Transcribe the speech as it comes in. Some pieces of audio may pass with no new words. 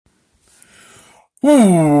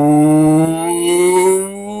Welcome,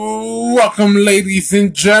 ladies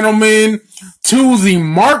and gentlemen, to the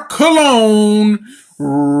Mark Cologne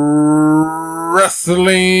Wrestling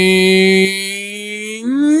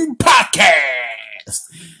Podcast.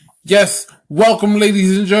 Yes, welcome,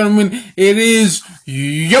 ladies and gentlemen. It is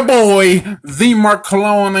your boy, the Mark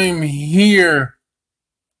Cologne.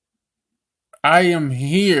 I am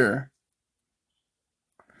here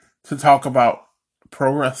to talk about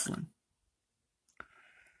pro wrestling.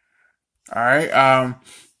 All right. A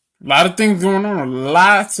lot of things going on.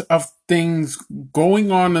 Lots of things going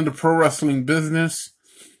on in the pro wrestling business.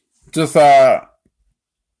 Just just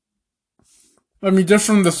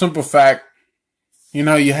from the simple fact, you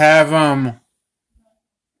have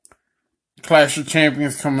Clash of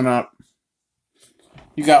Champions coming up.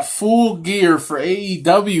 You got Full Gear for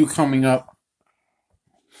AEW coming up.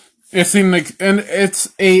 It's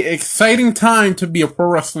a exciting time to be a pro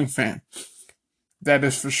wrestling fan. That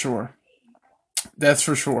is for sure. That's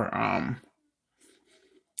for sure.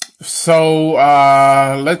 So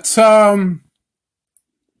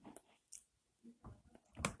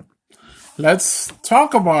let's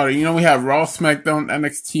talk about it. We have Raw, Smackdown,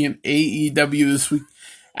 NXT, and AEW this week.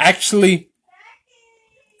 Actually,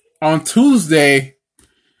 on Tuesday,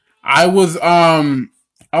 I was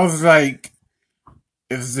like,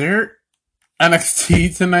 is there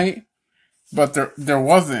NXT tonight? But there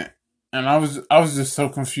wasn't. And I was just so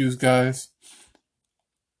confused, guys.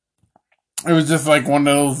 It was just like one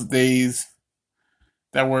of those days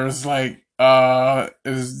that where it's like,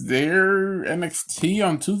 is there NXT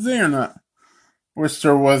on Tuesday or not? Which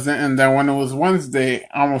there wasn't, and then when it was Wednesday,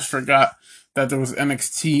 I almost forgot that there was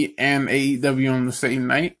NXT and AEW on the same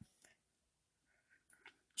night.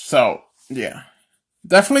 So, yeah.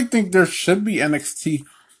 Definitely think there should be NXT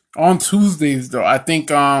on Tuesdays though. I think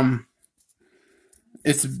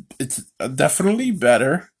it's definitely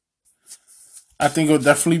better. I think it'll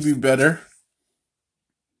definitely be better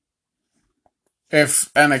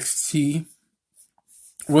if NXT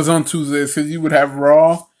was on Tuesdays, because you would have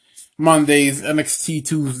Raw Mondays, NXT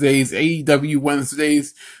Tuesdays, AEW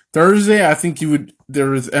Wednesdays. Thursday, I think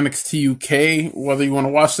there is NXT UK, whether you want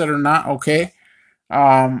to watch that or not, okay.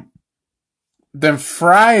 Then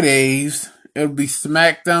Fridays, it would be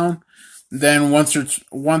SmackDown. Then once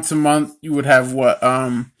a month, you would have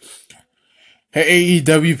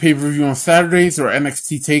AEW pay-per-view on Saturdays or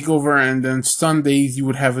NXT TakeOver, and then Sundays you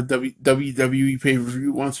would have a WWE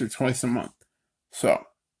pay-per-view once or twice a month. So,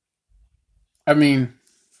 I mean,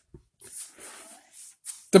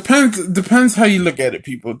 depends how you look at it,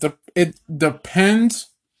 people. It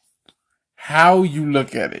depends how you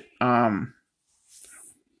look at it.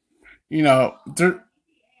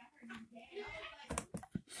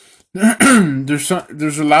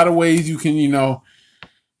 There's a lot of ways you can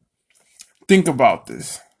think about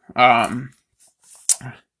this. Like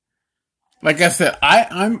I said,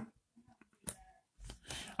 I'm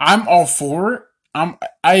all for it.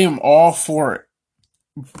 I am all for it.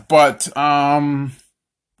 But I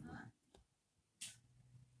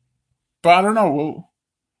don't know.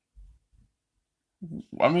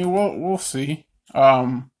 We'll see.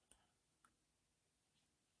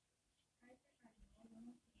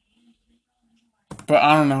 But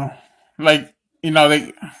I don't know. Like,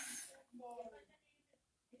 they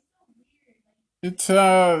it's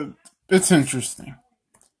it's interesting.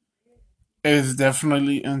 It is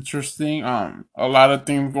definitely interesting. A lot of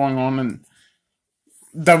things going on in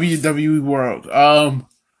WWE world.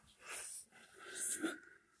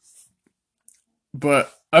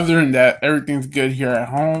 But other than that, everything's good here at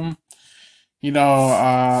home.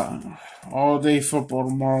 All day football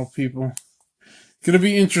tomorrow, people. It's gonna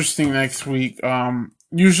be interesting next week.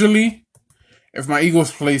 Usually, if my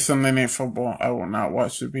Eagles play Sunday Night Football, I will not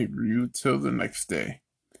watch the pay-per-view till the next day.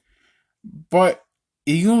 But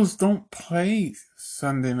Eagles don't play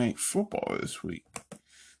Sunday Night Football this week.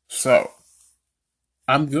 So,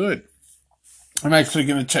 I'm good. I'm actually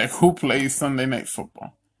going to check who plays Sunday Night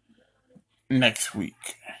Football next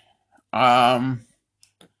week. It'd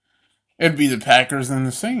be the Packers and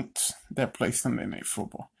the Saints that play Sunday Night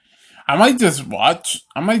Football. I might just watch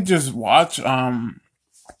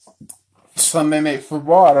Sunday Night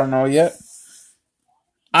Football. I don't know yet.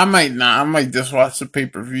 I might not. I might just watch the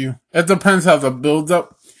pay-per-view. It depends how the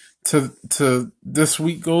build-up to this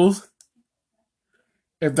week goes.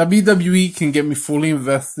 If WWE can get me fully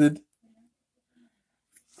invested,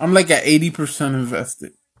 I'm like at 80%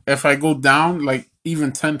 invested. If I go down like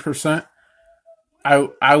even 10%,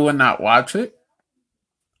 I would not watch it.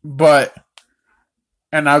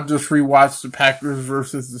 And I'll just rewatch the Packers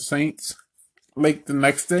versus the Saints like the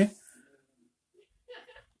next day.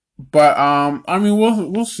 But I mean,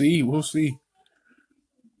 we'll see, we'll see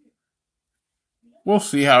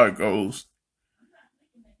how it goes.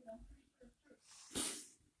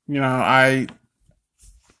 You know, I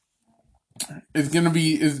it's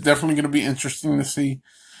definitely gonna be interesting to see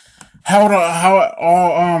how it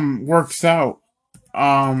all works out.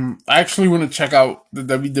 I actually want to check out the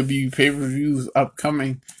WWE pay per views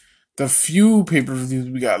upcoming. The few pay per views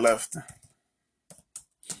we got left.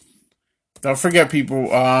 Don't forget, people.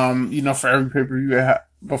 For every pay per view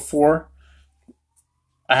before,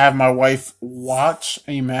 I have my wife watch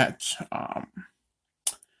a match.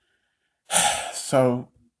 So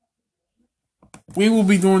we will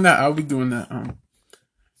be doing that. I'll be doing that.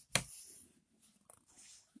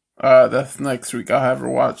 That's next week. I'll have her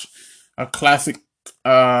watch a classic,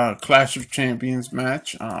 Clash of Champions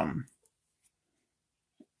match.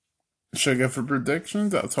 Should I get for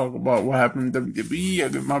predictions? I'll talk about what happened in WWE. I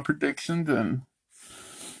get my predictions, and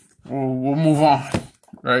we'll move on.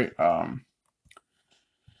 Right. All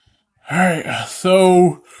right.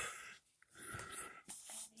 So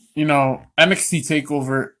NXT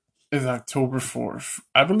Takeover is October 4th.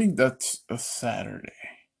 I believe that's a Saturday,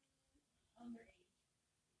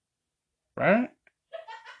 right?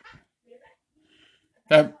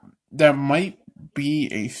 That that might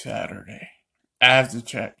be a Saturday. I have to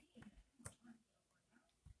check.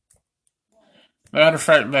 Matter of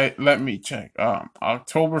fact, let me check.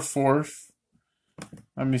 October 4th.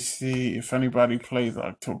 Let me see if anybody plays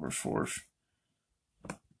October 4th.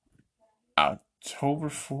 October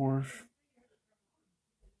 4th.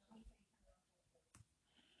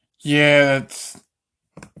 Yeah,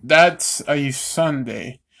 that's a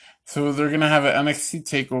Sunday. So they're gonna have an NXT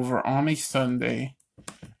takeover on a Sunday.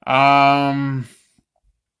 Um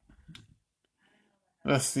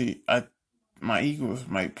let's see. My Eagles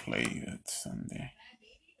might play that Sunday.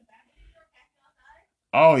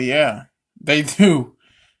 Oh yeah. They do.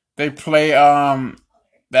 They play that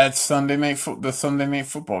the Sunday night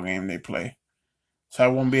football game they play. So I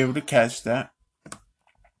won't be able to catch that.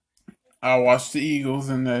 I'll watch the Eagles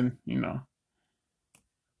and then,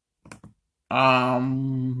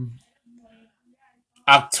 um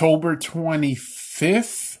October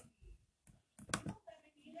 25th.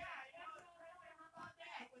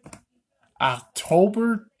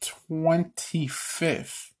 October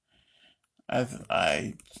 25th.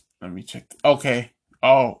 I let me check. Okay.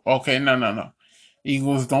 Oh, okay. No, no, no.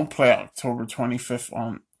 Eagles don't play October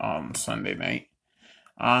 25th on Sunday night.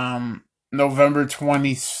 November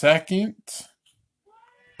 22nd.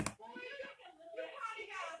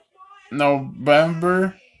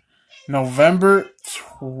 November November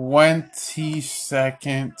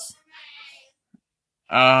 22nd.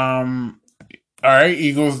 All right,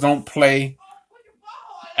 Eagles don't play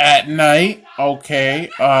at night. Okay.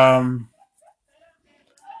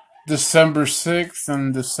 December 6th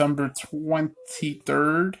and December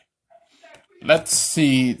 23rd. Let's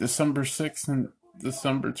see. December 6th and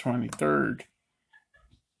December 23rd.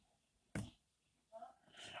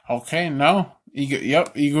 Okay, no.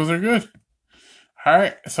 Yep, Eagles are good. All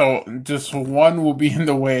right, so just one will be in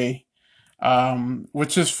the way,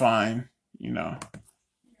 which is fine.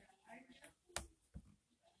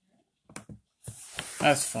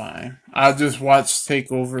 That's fine. I'll just watch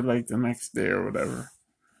Takeover like the next day or whatever.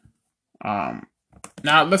 Um,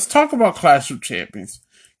 Now let's talk about Clash of Champions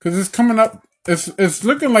because it's coming up. It's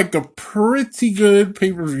looking like a pretty good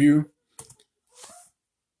pay per view.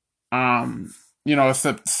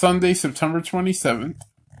 It's Sunday, September 27th.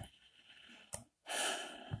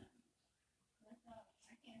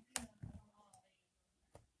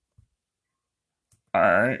 All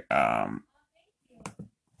right.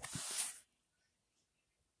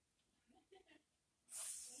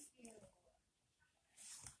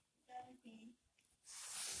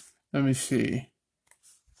 Let me see.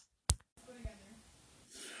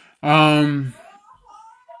 Um.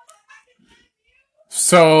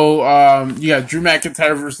 Drew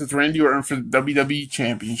McIntyre versus Randy Orton for the WWE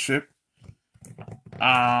Championship.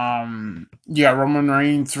 Roman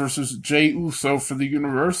Reigns versus Jey Uso for the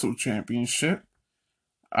Universal Championship.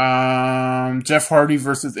 Jeff Hardy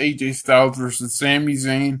versus AJ Styles versus Sami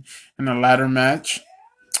Zayn in a ladder match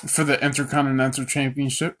for the Intercontinental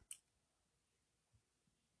Championship.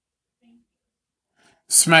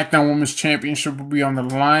 SmackDown Women's Championship will be on the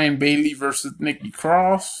line. Bayley versus Nikki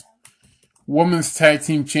Cross. Women's Tag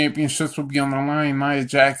Team Championships will be on the line. Nia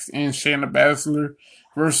Jax and Shayna Baszler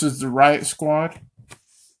versus the Riot Squad.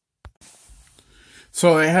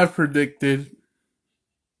 So they have predicted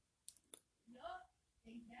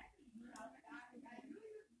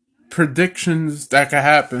predictions that could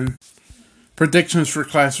happen. Predictions for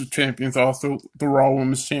Clash of Champions, also the Raw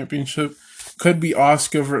Women's Championship. Could be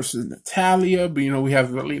Asuka versus Natalia, but we have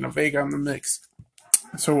Zelina Vega in the mix.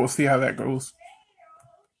 So we'll see how that goes.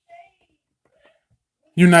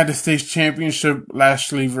 United States Championship,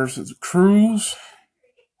 Lashley versus Cruz.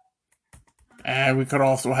 And we could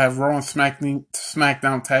also have Raw and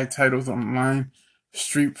SmackDown tag titles on the line.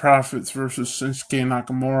 Street Profits versus Shinsuke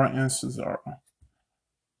Nakamura and Cesaro.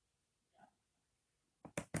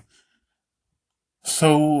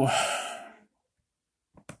 So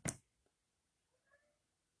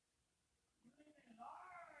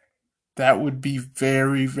that would be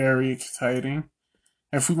very, very exciting.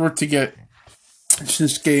 If we were to get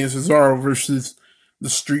Shinsuke and Cesaro versus the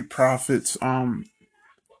Street Profits,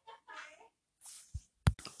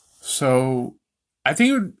 so I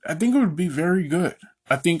think it would be very good.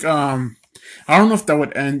 I think I don't know if that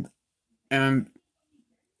would end, and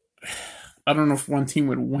I don't know if one team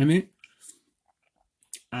would win it.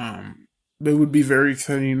 But it would be very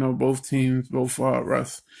exciting. Both teams, both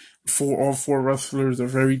all four wrestlers are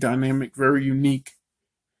very dynamic, very unique.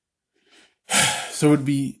 So it would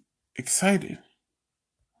be exciting,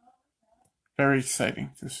 very exciting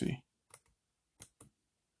to see.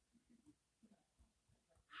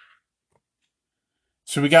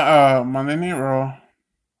 So we got Monday Night Raw.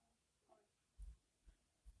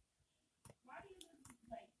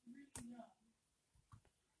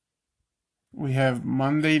 We have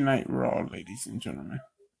Monday Night Raw, ladies and gentlemen.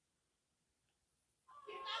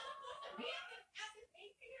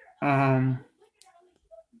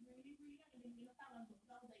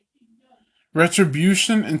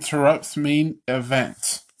 Retribution interrupts main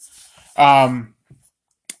event.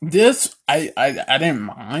 This I didn't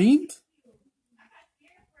mind.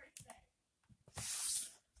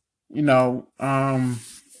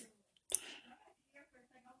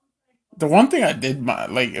 The one thing I did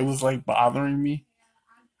mind, like it was like bothering me,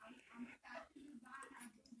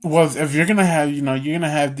 was if you're gonna have you're gonna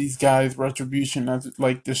have these guys Retribution as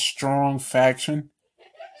like this strong faction,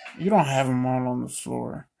 you don't have them all on the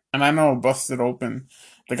floor. And I know Busted Open,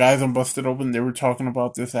 the guys on Busted Open, they were talking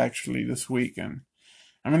about this actually this week, and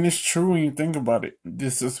I mean it's true when you think about it.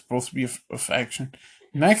 This is supposed to be a faction.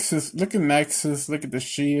 Nexus, look at Nexus, look at the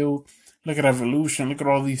Shield, look at Evolution, look at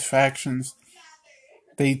all these factions.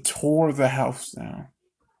 They tore the house down.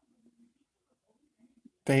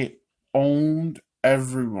 They owned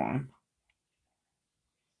everyone.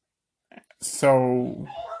 So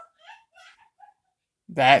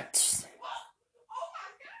that's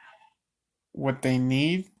what they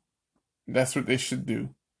need. That's what they should do.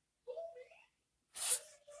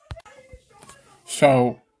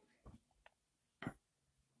 So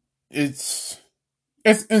it's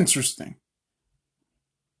it's interesting.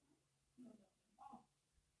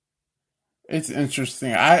 It's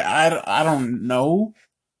interesting. I don't know.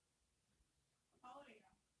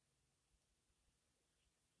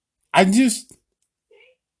 I just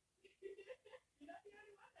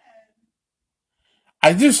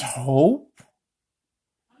I just hope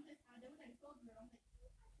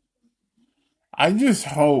I just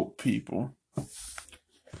hope people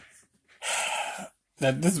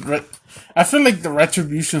that I feel like the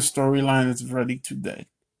Retribution storyline is ready to dead.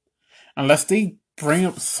 Unless they bring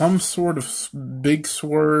up some sort of big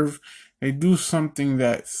swerve, they do something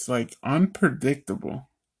that's like unpredictable.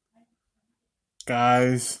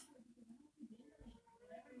 Guys,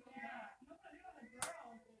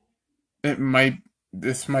 it might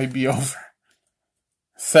this might be over.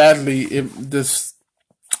 Sadly, this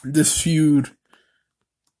feud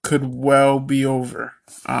could well be over.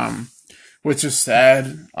 Which is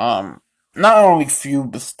sad. Not only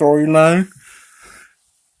feud but storyline.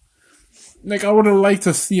 Like I would have liked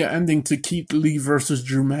to see an ending to Keith Lee versus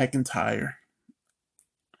Drew McIntyre.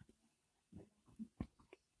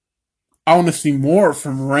 I want to see more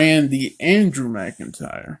from Randy and Drew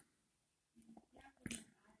McIntyre.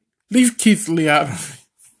 Leave Keith Lee out of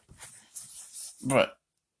it. But,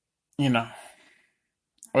 you know,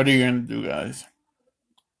 what are you going to do, guys?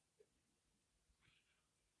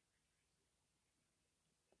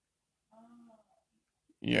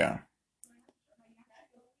 Yeah.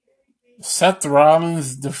 Seth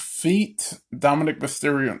Rollins defeat Dominic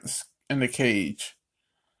Mysterio in the cage.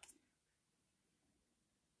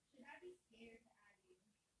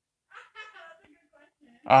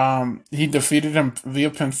 He defeated him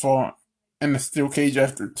via pinfall in the steel cage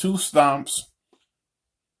after two stomps.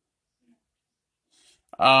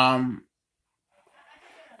 Um,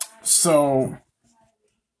 so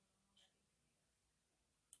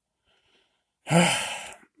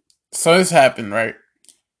so this happened, right?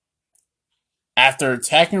 After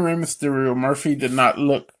attacking Rey Mysterio, Murphy did not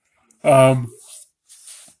look um,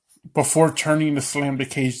 before turning to slam the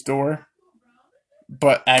cage door,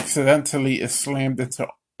 but accidentally is slammed into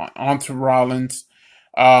onto Rollins.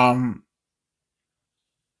 Um,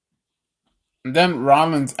 and then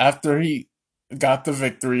Rollins, after he got the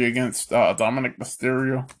victory against Dominic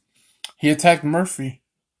Mysterio, he attacked Murphy.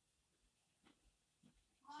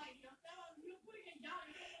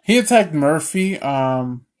 He attacked Murphy.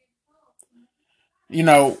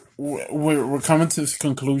 We're coming to this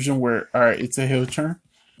conclusion where all right, it's a heel turn,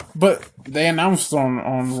 but they announced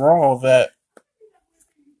on Raw that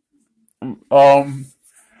um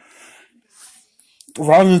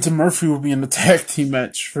Rollins and Murphy will be in the tag team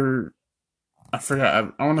match for I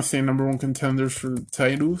forgot. I want to say number one contenders for the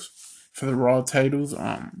titles, for the Raw titles.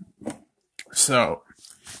 So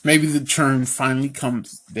maybe the turn finally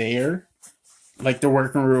comes there. Like they're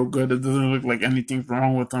working real good. It doesn't look like anything's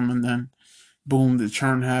wrong with them, and then boom, the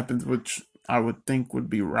turn happens, which I would think would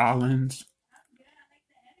be Rollins.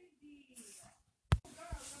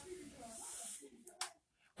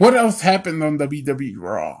 What else happened on WWE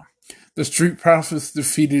Raw? The Street Profits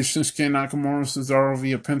defeated Shinsuke Nakamura and Cesaro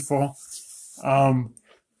via pinfall. Um,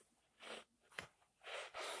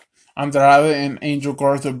 Andrade and Angel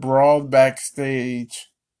Garza brawled backstage.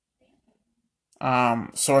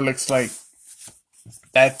 So it looks like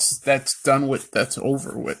that's done with. That's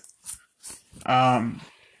over with. Um,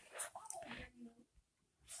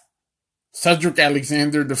 Cedric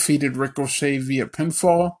Alexander defeated Ricochet via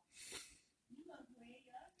pinfall.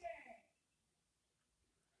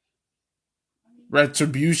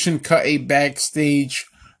 Retribution cut a backstage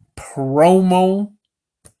promo.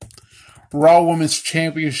 Raw Women's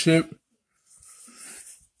Championship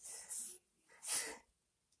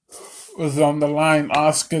was on the line.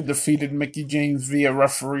 Asuka defeated Mickey James via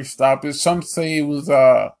referee stoppage. Some say it was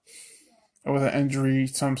an injury.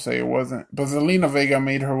 Some say it wasn't. But Zelina Vega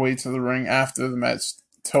made her way to the ring after the match.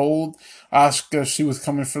 Told Asuka she was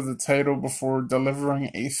coming for the title before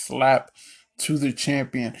delivering a slap to the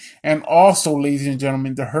champion. And also, ladies and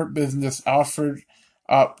gentlemen, the Hurt Business offered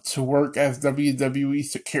up to work as WWE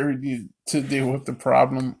security to deal with the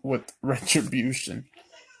problem with Retribution.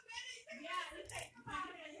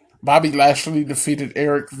 Bobby Lashley defeated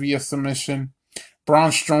Eric via submission.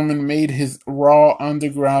 Braun Strowman made his Raw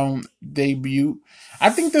Underground debut.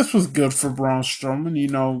 I think this was good for Braun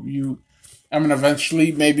Strowman. I mean,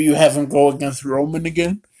 eventually, maybe you have him go against Roman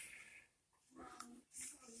again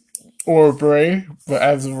or Bray, but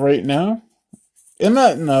as of right now, and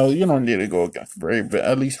not no, you don't need to go against Bray, but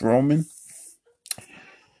at least Roman.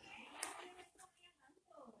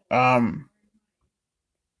 Um,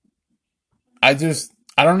 I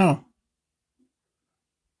don't know.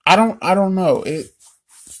 I don't know.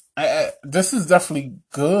 This is definitely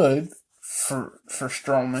good for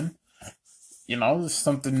Strowman. There's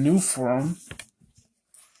something new for him.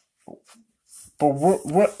 But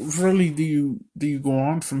what really do you go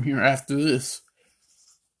on from here after this?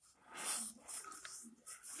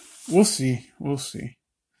 We'll see. We'll see.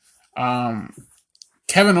 Um,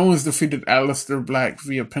 Kevin Owens defeated Aleister Black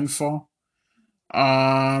via pinfall.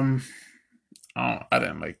 Um, oh, I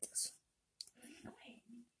didn't like this.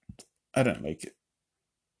 I didn't like it.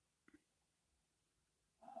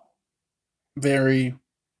 Very,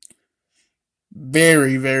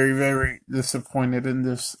 very, very, very disappointed in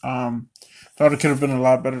this. Thought it could have been a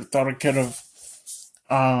lot better. Thought it could have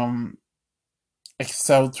um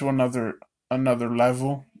excelled to another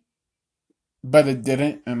level, but it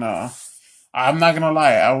didn't. And I'm not gonna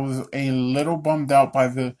lie, I was a little bummed out by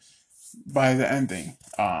the ending.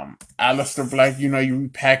 Aleister Black, you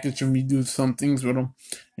repackage him, you do some things with him,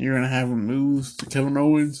 you're gonna have him lose to Kevin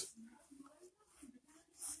Owens.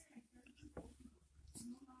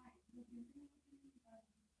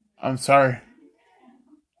 I'm sorry.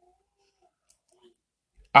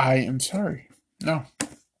 I am sorry. No,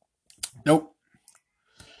 nope,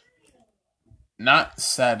 not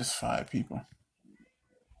satisfied, people.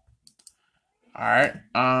 All right.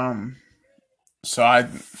 So I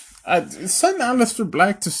sent Aleister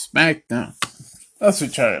Black to SmackDown. That's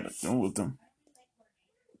what y'all gotta do with him.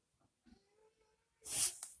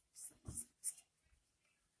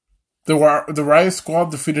 The Riot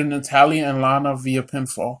Squad defeated Natalia and Lana via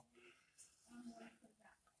pinfall.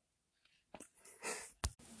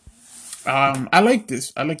 I like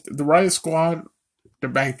this. I like the Riot Squad. They're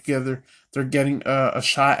back together. They're getting a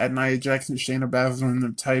shot at Nia Jax and Shayna Baszler in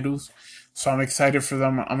the titles. So I'm excited for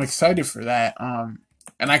them. I'm excited for that.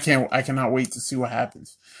 And I cannot wait to see what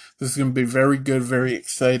happens. This is gonna be very good, very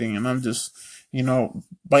exciting, and I'm just,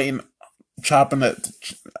 biting, chopping at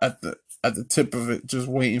the tip of it, just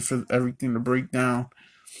waiting for everything to break down.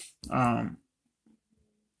 Um,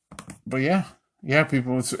 but yeah,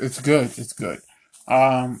 people, it's good. It's good.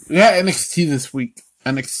 Yeah, NXT this week.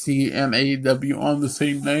 NXT and AEW on the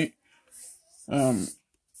same night. Um,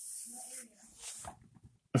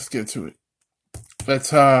 let's get to it.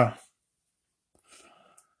 Let's uh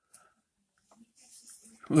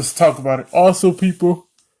let's talk about it. Also, people,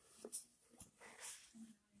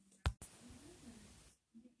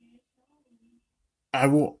 I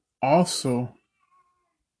will also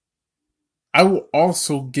I will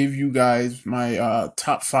also give you guys my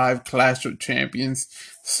top five Clash of Champions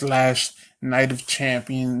slash Night of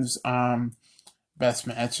Champions best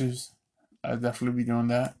matches. I'll definitely be doing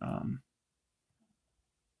that.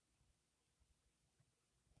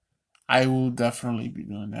 I will definitely be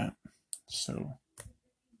doing that. So,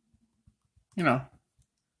 you know.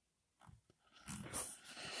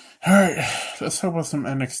 Alright, let's talk about some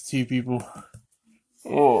NXT people.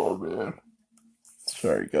 Oh man.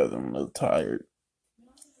 Sorry guys, I'm a little tired.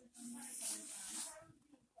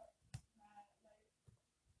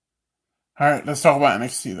 Alright, let's talk about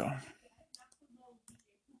NXT though.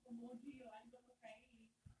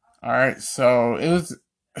 Alright, so it was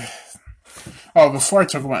oh, before I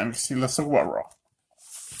talk about NXT, let's talk about Raw.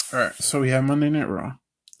 Alright, so we have Monday Night Raw.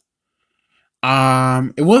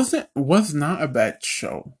 Was not a bad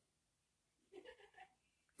show.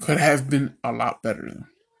 Could have been a lot better.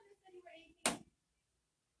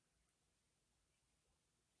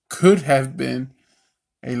 Could have been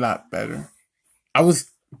a lot better. I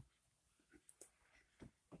was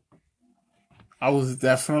I was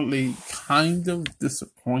definitely kind of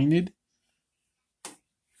disappointed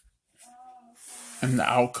in the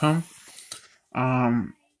outcome.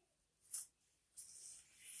 Um,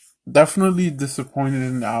 Definitely disappointed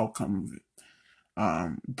in the outcome of it.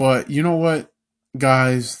 But you know what,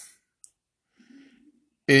 guys?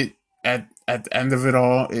 It at the end of it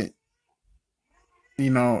all, it's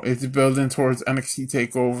building towards NXT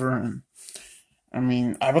Takeover, and I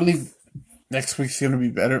mean, I believe next week's gonna be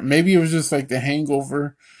better. Maybe it was just like the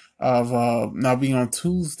hangover of not being on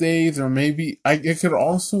Tuesdays, or maybe it could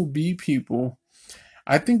also be people.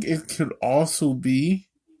 I think it could also be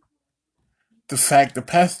the fact the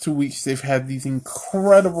past 2 weeks they've had these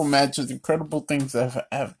incredible matches, incredible things that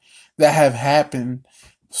have happened.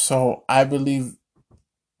 So I believe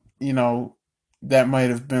you know that might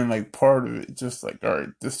have been like part of it. Just like, all right,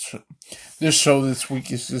 this show this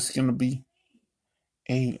week is just gonna be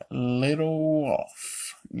a little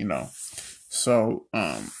off. So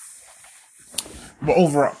but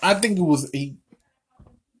overall, I think it was a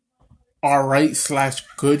alright slash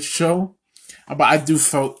good show. But I do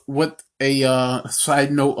felt with a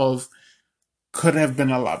side note of could have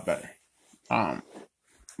been a lot better. Um,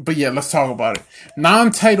 but yeah, let's talk about it.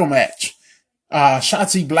 Non-title match.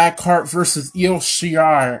 Shotzi Blackheart versus Io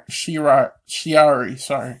Shirai,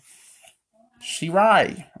 sorry.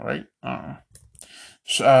 Shirai, right?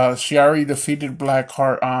 Shirai defeated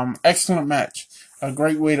Blackheart. Excellent match. A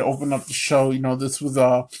great way to open up the show. This was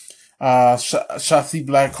Shotzi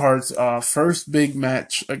Blackheart's first big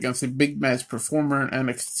match against a big match performer in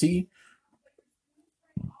NXT.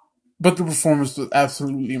 But the performance was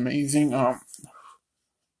absolutely amazing.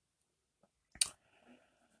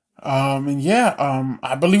 And yeah,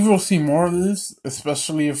 I believe we'll see more of this,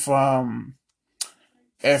 especially if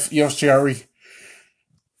Yoshiari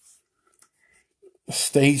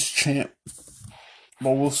stays champ.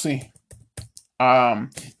 But we'll see.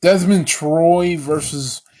 Desmond Troy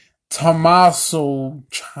versus Tommaso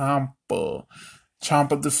Ciampa.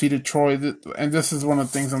 Ciampa defeated Troy, and this is one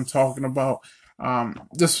of the things I'm talking about.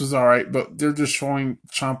 This was all right, but they're just showing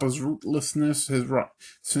Ciampa's ruthlessness.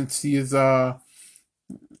 Since he is a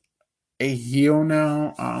heel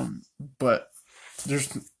now. But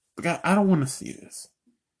there's I don't want to see this.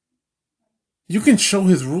 You can show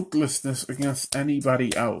his ruthlessness against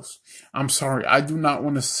anybody else. I'm sorry, I do not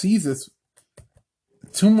want to see this.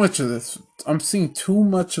 Too much of this. I'm seeing too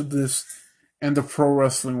much of this in the pro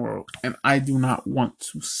wrestling world, and I do not want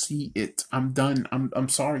to see it. I'm done. I'm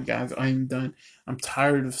sorry, guys. I am done. I'm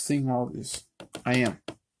tired of seeing all this. I am.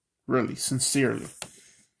 Really, sincerely.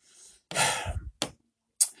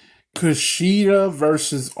 Kushida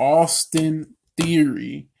versus Austin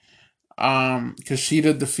Theory.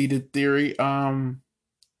 Kushida defeated Theory. I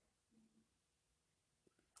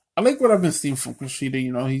like what I've been seeing from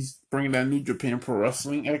Kushida. He's bringing that New Japan Pro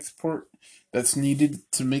Wrestling export that's needed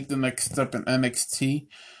to make the next step in NXT.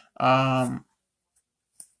 Um,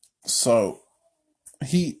 so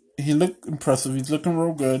he looked impressive. He's looking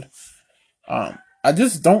real good. I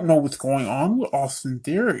just don't know what's going on with Austin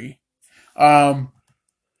Theory. It's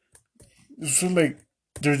just like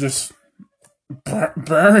they're just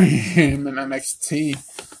burying him in NXT.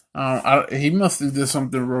 He must have did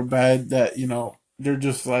something real bad that they're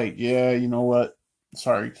just like, yeah, you know what?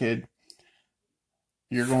 Sorry, kid,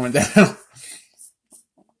 you're going down.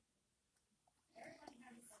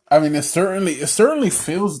 I mean, it certainly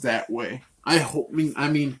feels that way. I hope.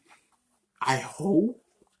 I hope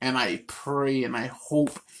and I pray and I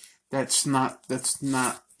hope that's not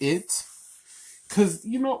it. Cause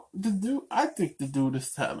the dude, I think the dude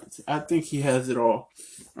is talented. I think he has it all.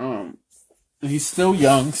 Um, he's still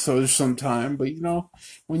young, so there's some time. But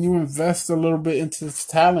when you invest a little bit into his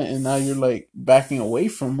talent and now you're like backing away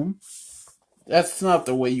from him, that's not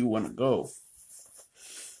the way you want to go.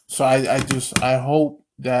 So I hope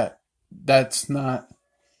that that's not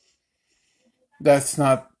that's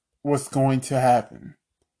not what's going to happen.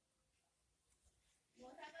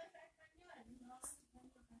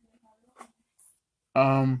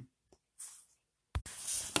 Um,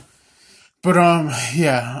 but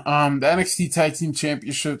yeah, the NXT Tag Team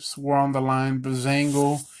Championships were on the line.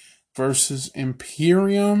 Brazango versus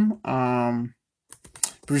Imperium.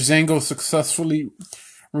 Brazango successfully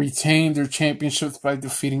retained their championships by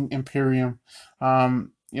defeating Imperium.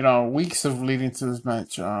 Weeks of leading to this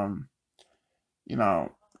match. You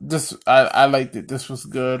know, this I liked it. This was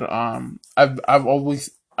good. I've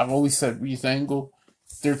always said Brazango,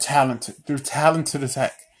 they're talented. They're talented as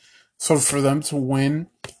heck. So for them to win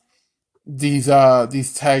these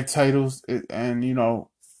tag titles and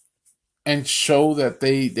and show that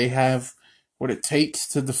they have what it takes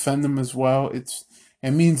to defend them as well, it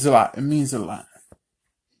means a lot. It means a lot.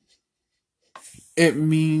 It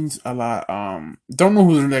means a lot. Don't know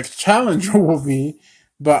who the next challenger will be,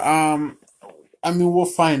 but I mean we'll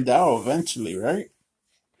find out eventually, right?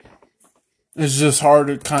 It's just hard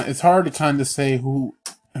to kind of say who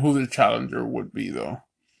the challenger would be though.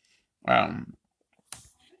 Um,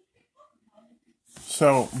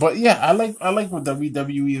 but yeah, I like what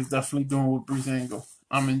WWE is definitely doing with Breezango.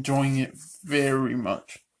 I'm enjoying it very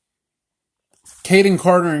much. Caden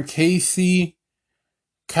Carter and Casey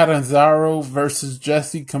Catanzaro versus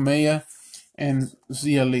Jesse Kamea and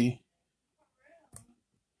Zia Lee.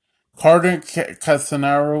 Carter and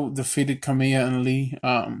Catanzaro defeated Kamea and Lee.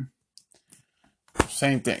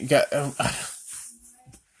 Same thing.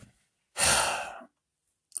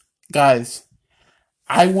 Guys,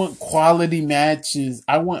 I want quality matches.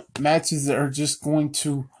 I want matches that are just going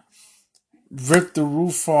to rip the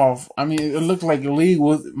roof off. I mean, it looked like Lee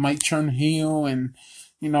might turn heel and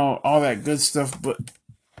all that good stuff, but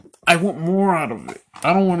I want more out of it.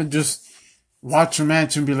 I don't want to just watch a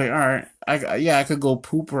match and be like, all right, I could go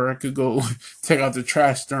poop or I could go take out the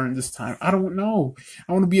trash during this time. I don't know.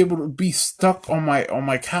 I want to be able to be stuck on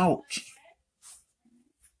my couch.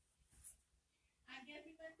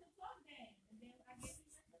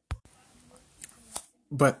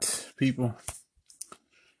 But people,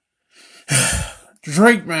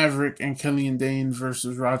 Drake Maverick and Killian Dane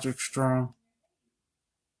versus Roderick Strong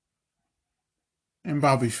and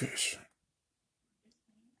Bobby Fish.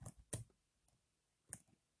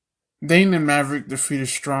 Dane and Maverick defeated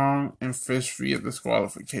Strong and Fish via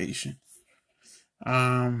disqualification.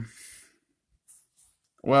 Um,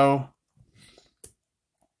 well,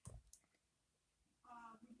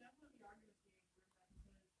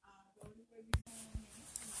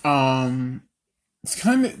 um, it's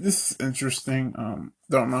kind of this is interesting.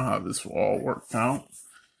 Don't know how this will all work out.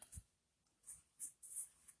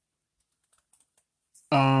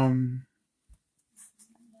 Um,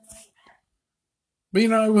 but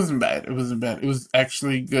it wasn't bad. It wasn't bad. It was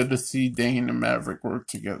actually good to see Dane and Maverick work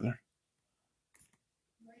together.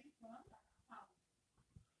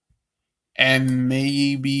 And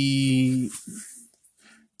maybe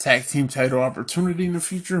tag team title opportunity in the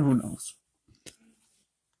future. Who knows?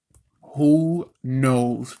 Who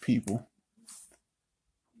knows, people?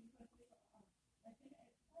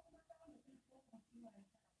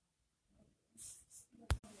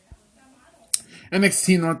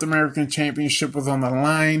 NXT North American Championship was on the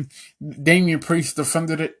line. Damian Priest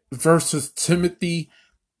defended it versus Timothy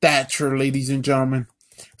Thatcher, ladies and gentlemen,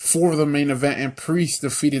 for the main event, and Priest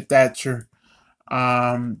defeated Thatcher.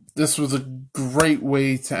 This was a great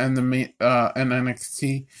way to end the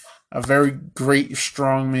NXT. A very great,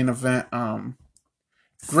 strong main event.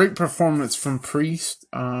 Great performance from Priest.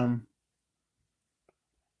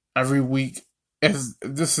 Every week, as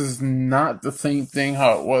this is not the same thing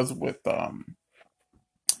how it was with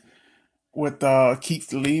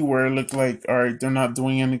Keith Lee, where it looked like, all right, they're not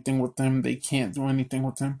doing anything with him. They can't do anything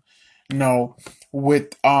with him. No,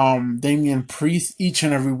 with Damian Priest, each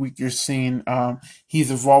and every week you're seeing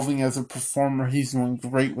he's evolving as a performer. He's doing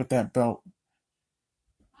great with that belt.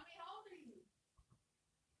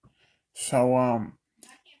 So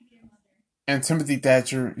and Timothy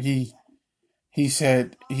Thatcher, he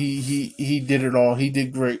said he did it all. He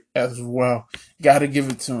did great as well. Got to give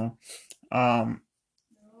it to him. Um,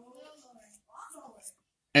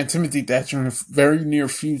 and Timothy Thatcher in the very near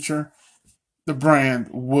future, the brand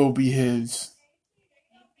will be his.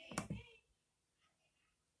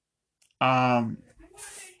 Um,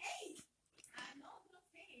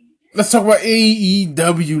 let's talk about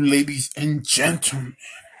AEW, ladies and gentlemen.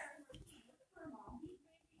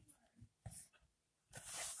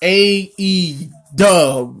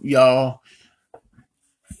 AEW, y'all.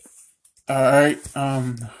 All right.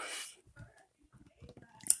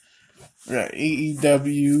 Yeah,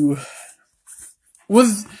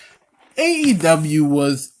 was AEW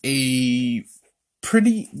was a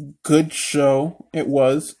pretty good show. It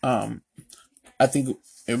was. I think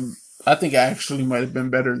it, I think it actually might have been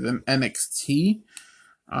better than NXT.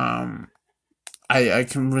 Um, I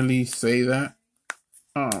can really say that.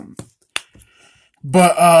 Um,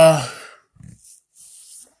 but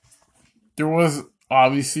there was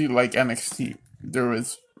obviously like NXT. There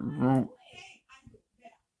was room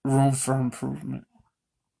for improvement.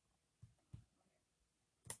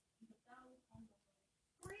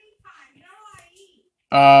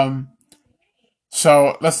 Um,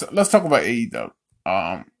 so let's talk about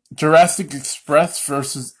AEW. Jurassic Express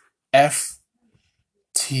versus FTR.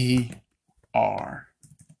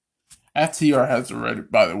 FTR has already,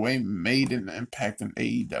 by the way, made an impact in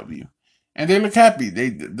AEW, and they look happy.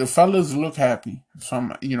 The fellas look happy, so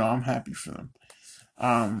I'm happy for them.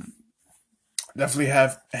 Um, definitely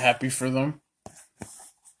have happy for them.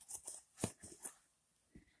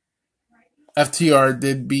 FTR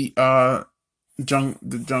did beat the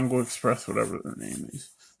Jungle Express, whatever their name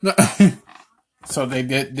is. So they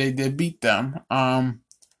did beat them.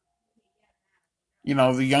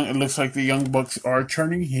 It looks like the Young Bucks are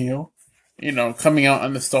turning heel. Coming out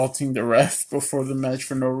and assaulting the ref before the match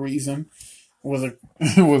for no reason was a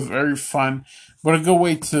it was very fun, but a good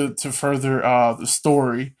way to further the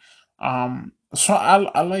story. So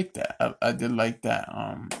I like that. I did like that.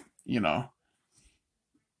 You know,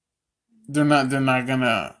 they're not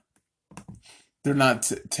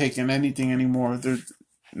taking anything anymore. They're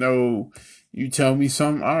no, you tell me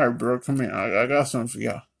something. All right, bro, come here. I got something for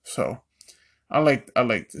y'all. So I like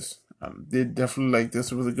this. I did definitely like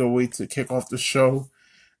this. It was a good way to kick off the show.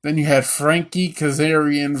 Then you had Frankie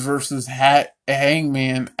Kazarian versus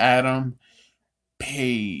Hangman Adam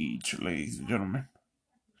Page, ladies and gentlemen.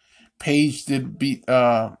 Page did beat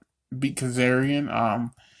Kazarian.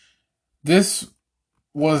 This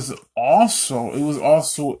was also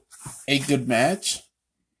a good match.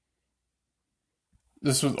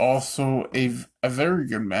 This was also a very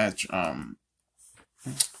good match.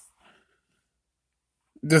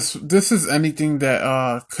 This is anything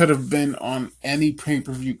that could have been on any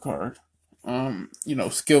pay-per-view card.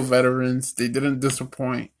 Skill veterans, they didn't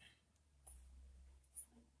disappoint.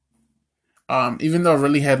 Even though it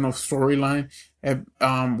really had no storyline, it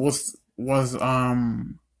was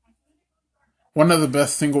one of the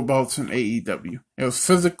best single belts in AEW. It was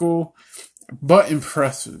physical but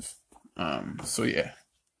impressive. So yeah,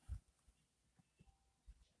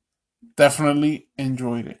 definitely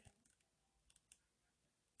enjoyed it.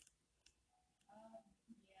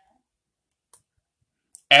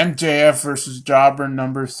 MJF versus Jobber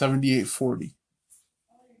number 7840.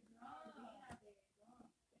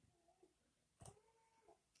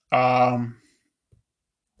 Um,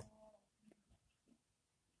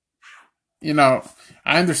 you know,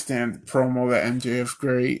 I understand the promo that MJF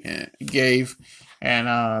great and gave,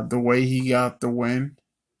 and the way he got the win.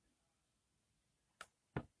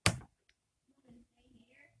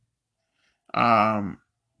 Um,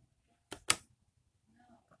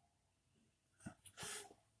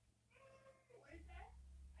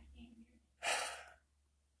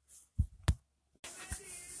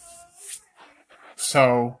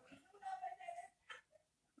 so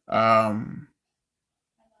um,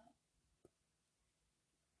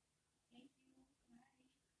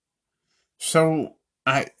 so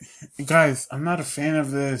I guys, I'm not a fan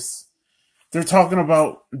of this. They're talking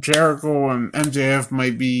about Jericho and MJF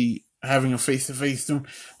might be having a face to face soon.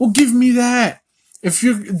 Well, give me that. If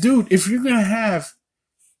you're gonna have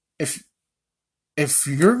if if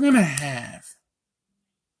you're gonna have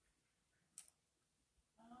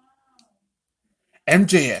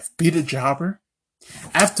MJF beat a jobber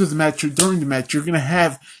after the match or during the match, you're gonna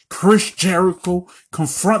have Chris Jericho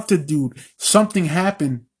confront the dude. Something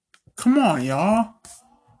happened. Come on, y'all.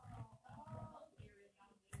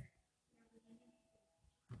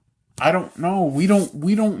 I don't know. We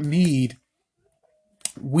don't need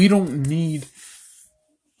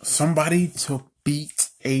somebody to beat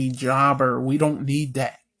a jobber. We don't need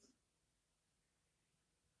that.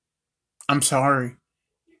 I'm sorry.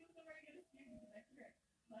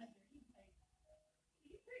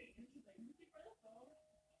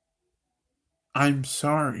 I'm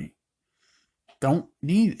sorry. Don't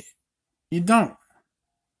need it. You don't.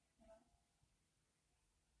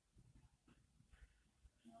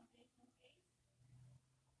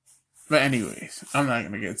 But anyways, I'm not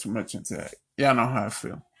gonna get too much into that. Y'all know how I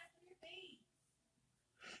feel.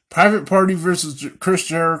 Private Party versus Chris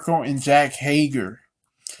Jericho and Jack Hager.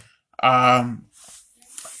 Um,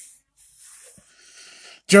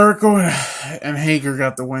 Jericho and Hager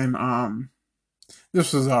got the win.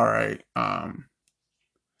 This was all right.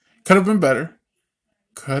 Could have been better.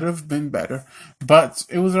 Could have been better, but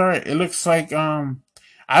it was all right. It looks like I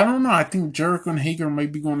don't know. I think Jericho and Hager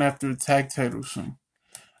might be going after the tag title soon.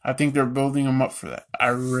 I think they're building them up for that. I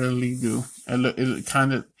really do. It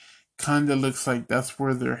kind of looks like that's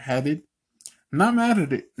where they're headed. Not mad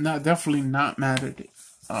at it. Not definitely not mad at it.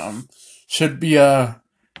 Should be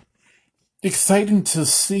exciting to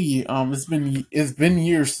see. It's been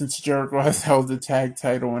years since Jericho has held the tag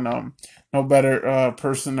title, and no better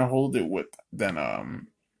person to hold it with than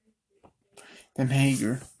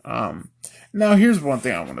Hager. Now here's one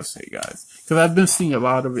thing I want to say, guys, because I've been seeing a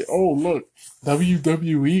lot of it. Oh, look,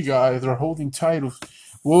 WWE guys are holding titles.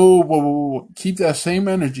 Whoa, whoa, whoa, whoa! Keep that same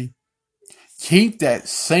energy. Keep that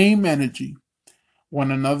same energy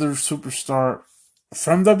when another superstar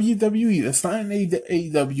from WWE, that's not an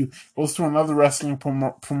AEW, goes to another wrestling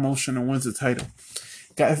promotion and wins the title.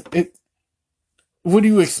 Guys, what do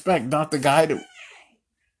you expect? Not the guy.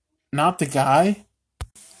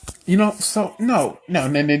 So no.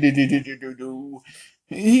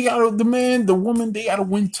 He got the man, the woman. They gotta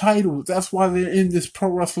win titles. That's why they're in this pro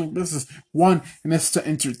wrestling business. One, and it's to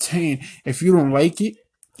entertain. If you don't like it,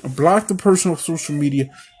 block the person on social media.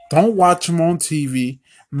 Don't watch them on TV.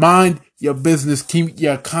 Mind your business. Keep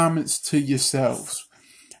your comments to yourselves.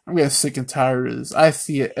 I'm getting sick and tired of this. I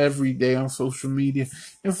see it every day on social media.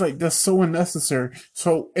 It's like that's so unnecessary.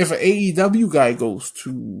 So if an AEW guy goes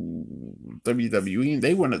to WWE and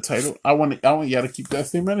they win a title, I want y'all to keep that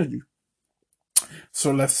same energy.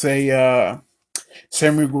 So let's say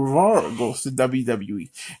Sammy Guevara goes to WWE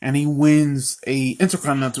and he wins a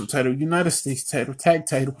Intercontinental title, United States title, Tag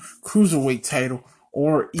title, Cruiserweight title,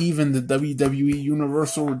 or even the WWE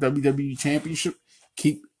Universal or WWE Championship.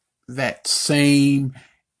 Keep that same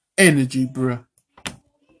energy, bruh.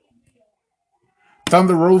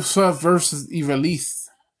 Thunder Rosa versus Ivelisse.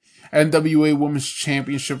 NWA Women's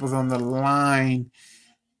Championship was on the line,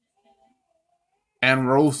 and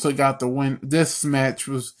Rosa got the win. This match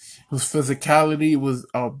was physicality. It was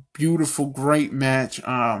a beautiful, great match.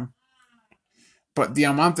 But the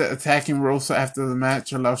amount of attacking Rosa after the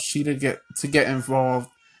match allowed Sheeta to get involved.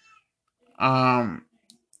 Um,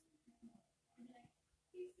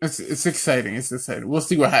 it's exciting. It's exciting. We'll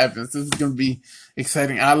see what happens. This is gonna be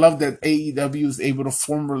exciting. I love that AEW is able to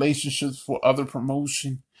form relationships for other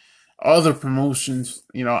promotions. I wish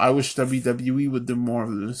WWE would do more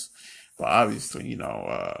of this, but obviously,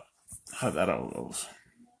 how that all goes.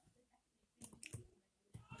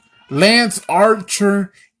 Lance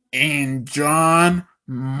Archer and John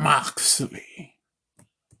Moxley.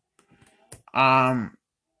 Um,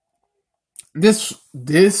 this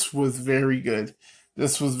was very good.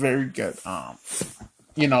 This was very good.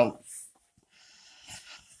 You know,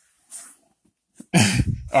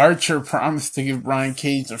 Archer promised to give Brian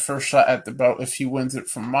Cage the first shot at the belt if he wins it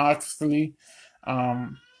from Moxley.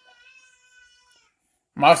 Um,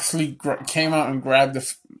 Moxley came out and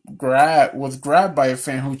was grabbed by a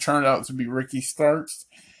fan who turned out to be Ricky Starks.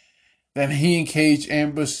 Then he and Cage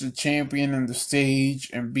ambushed the champion in the stage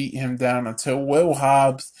and beat him down until Will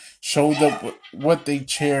Hobbs showed up with what they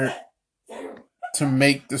cheered to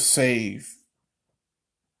make the save.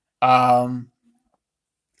 Um,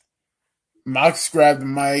 Mox grabbed the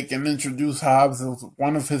mic and introduced Hobbs as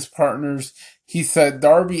one of his partners. He said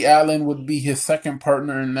Darby Allin would be his second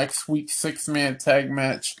partner in next week's six-man tag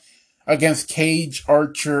match against Cage,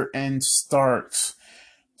 Archer, and Starks.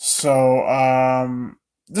 So,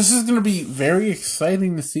 this is going to be very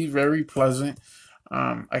exciting to see, very pleasant.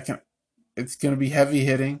 It's going to be heavy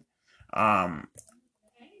hitting. Um,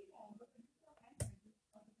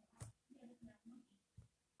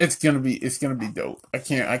 it's gonna be dope.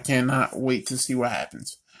 I cannot wait to see what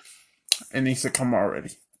happens. It needs to come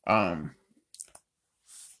already. Um,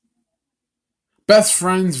 Best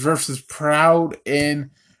friends versus proud and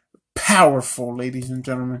powerful, ladies and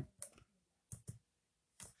gentlemen.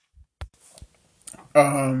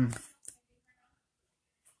 Um,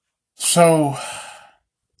 so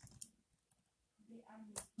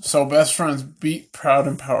So best friends beat proud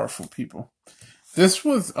and powerful people. This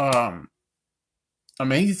was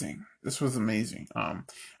amazing. This was amazing.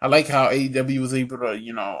 I like how AEW was able to,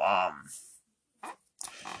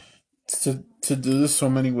 to do this so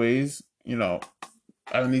many ways.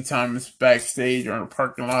 Anytime it's backstage or in a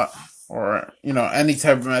parking lot or any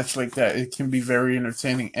type of match like that, it can be very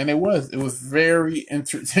entertaining, and it was very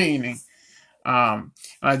entertaining. And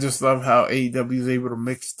I just love how AEW is able to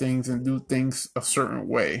mix things and do things a certain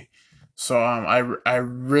way. So I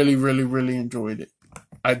really really really enjoyed it.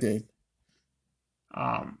 I did.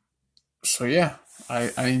 Um, so yeah,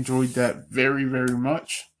 I enjoyed that very very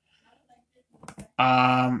much.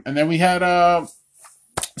 And then we had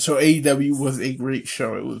so AEW was a great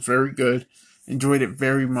show. It was very good. Enjoyed it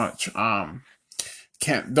very much.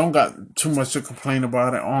 Can't don't got too much to complain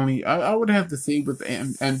about it. Only I would have to say with the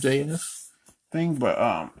MJF thing, but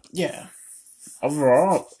yeah.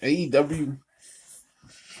 Overall, AEW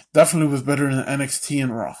definitely was better than NXT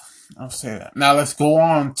and Raw. I'll say that. Now let's go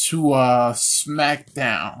on to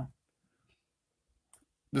Smackdown.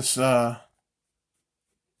 This so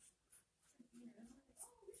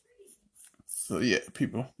yeah,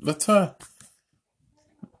 people. Let's talk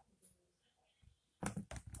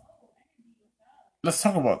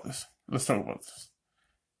about this. Let's talk about this.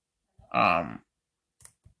 Um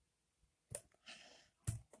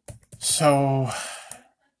so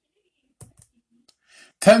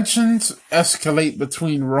tensions escalate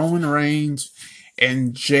between Roman Reigns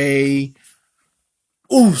and Jay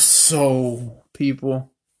Uso,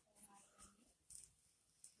 people.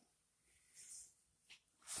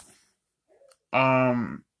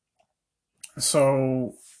 Um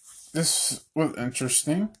so this was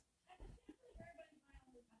interesting.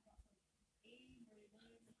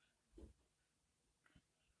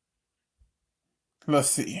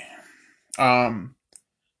 Let's see. Um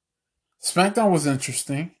SmackDown was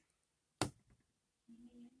interesting.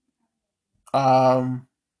 Um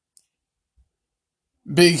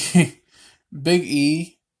Big Big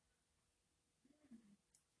E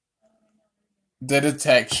did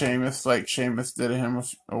attack Sheamus like Sheamus did him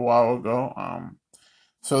a while ago.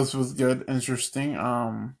 So this was good, interesting.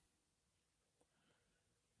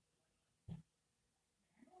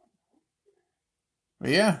 But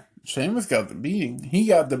yeah, Sheamus got the beating. He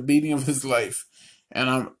got the beating of his life,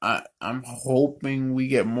 and I'm hoping we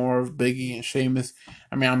get more of Biggie and Sheamus.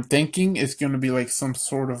 I mean, I'm thinking it's gonna be like some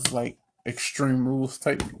sort of like Extreme Rules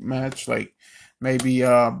type match, like maybe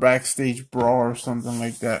backstage brawl or something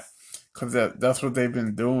like that, because that's what they've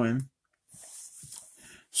been doing.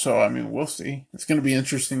 So I mean, we'll see. It's gonna be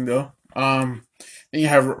interesting though. Then you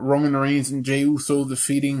have Roman Reigns and Jey Uso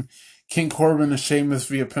defeating King Corbin and Sheamus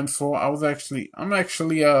via pinfall.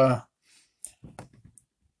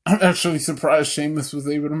 I'm actually surprised Sheamus was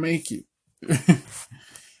able to make it.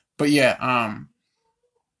 But yeah,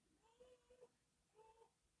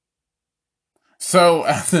 so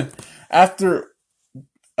after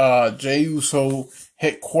Jey Uso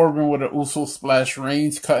hit Corbin with an Uso splash,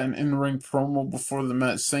 Reigns cut an in-ring promo before the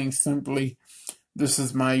match, saying simply, "This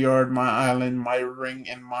is my yard, my island, my ring,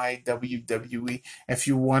 and my WWE. If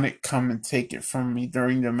you want it, come and take it from me."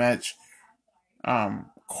 During the match,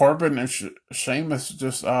 Corbin and Sheamus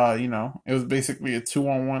just, it was basically a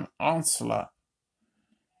 2-on-1 onslaught.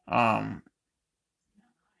 Um,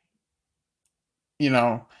 you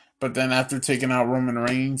know, but then after taking out Roman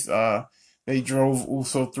Reigns, they drove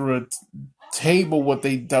Uso through a table with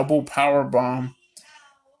a double power bomb.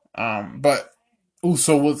 But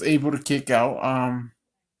Uso was able to kick out.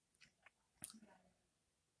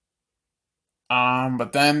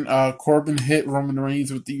 But then Corbin hit Roman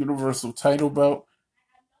Reigns with the Universal title belt,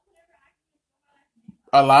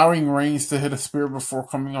 allowing Reigns to hit a spear before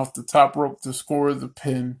coming off the top rope to score the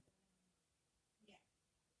pin.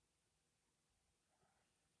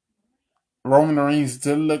 Roman Reigns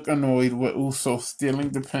did look annoyed with Uso stealing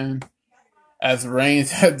the pin, as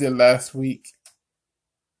Reigns had did last week.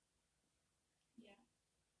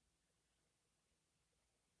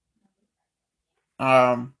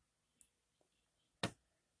 Um,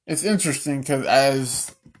 it's interesting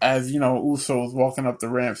because as Uso was walking up the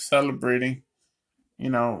ramp celebrating,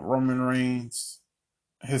 Roman Reigns,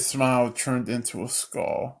 his smile turned into a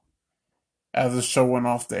skull as the show went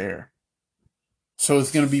off the air. So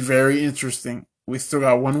it's going to be very interesting. We still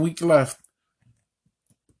got 1 week left,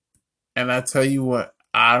 and I tell you what,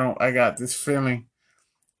 I got this feeling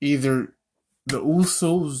either the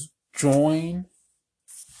Usos join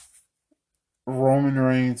Roman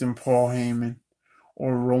Reigns and Paul Heyman,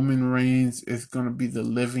 or Roman Reigns is going to be the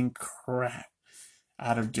living crap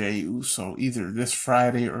out of Jey Uso either this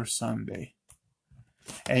Friday or Sunday.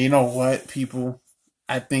 And you know what, people?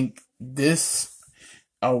 I think this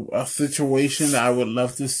a situation that I would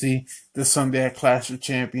love to see this Sunday at Clash of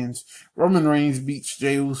Champions. Roman Reigns beats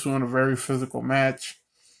Jey Uso in a very physical match.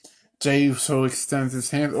 Jey Uso extends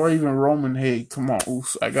his hand, or even Roman, hey, come on,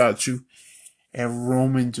 Uso, I got you. And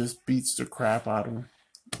Roman just beats the crap out of him.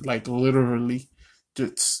 Like literally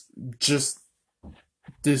just just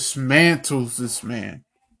dismantles this man.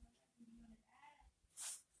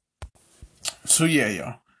 So yeah,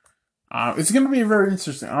 y'all. It's gonna be very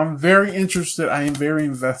interesting. I'm very interested. I am very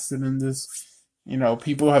invested in this. You know,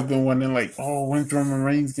 people have been wondering like, oh, when's Roman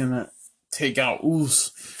Reigns gonna take out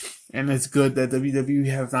Uso? And it's good that WWE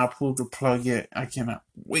has not pulled the plug yet. I cannot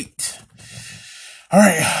wait. All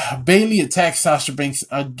right, Bailey attacks Sasha Banks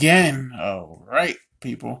again. All right,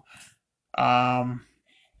 people. Um,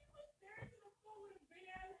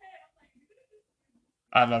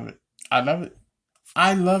 I love it. I love it.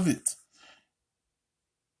 I love it.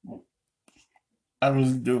 I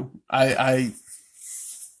really do. I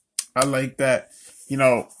like that. You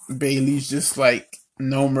know, Bailey's just like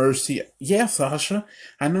no mercy. Yeah, Sasha,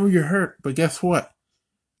 I know you're hurt, but guess what?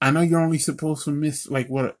 I know you're only supposed to miss like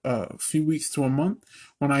what a few weeks to a month.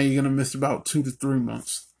 Well, now you're gonna miss about 2 to 3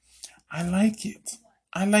 months. I like it.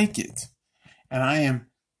 I like it, and I am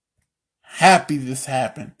happy this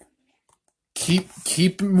happened.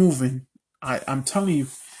 Keep it moving. I'm telling you,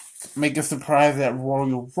 make a surprise at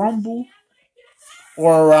Royal Rumble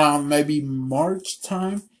or around maybe March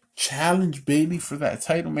time. Challenge Bailey for that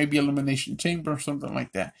title, maybe Elimination Chamber or something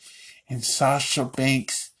like that. And Sasha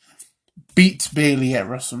Banks beats Bailey at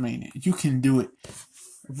WrestleMania. You can do it.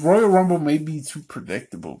 Royal Rumble may be too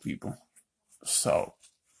predictable, people. So,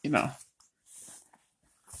 you know,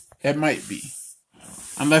 it might be.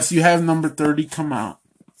 Unless you have number 30 come out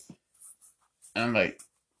and like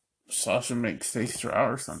Sasha Banks takes her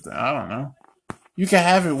out or something. I don't know. You can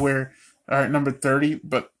have it where, all right, number 30,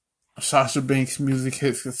 but Sasha Banks music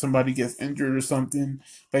hits because somebody gets injured or something,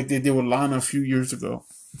 like they did with Lana a few years ago.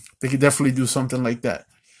 They could definitely do something like that.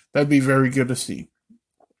 That'd be very good to see.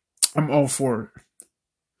 I'm all for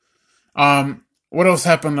it. What else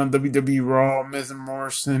happened on WWE Raw? Miz and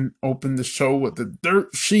Morrison opened the show with the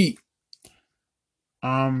dirt sheet.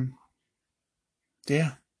 Um,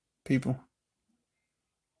 yeah, people.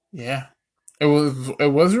 Yeah. It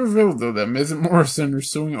was revealed though that Miz and Morrison are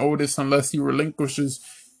suing Otis unless he relinquishes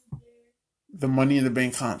the Money in the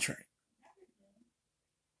Bank contract.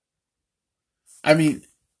 I mean,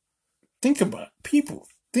 think about it. People.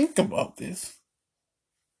 Think about this.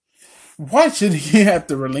 Why should he have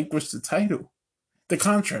to relinquish the title? The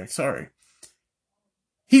contract, sorry.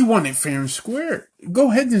 He won it fair and square.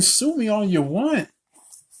 Go ahead and sue me all you want.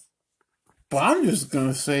 But I'm just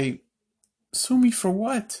gonna say, sue me for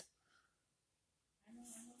what?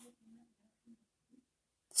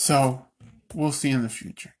 So, we'll see in the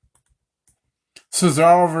future.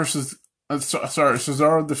 Cesaro versus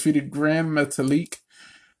Cesaro defeated Grand Metalik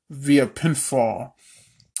via pinfall.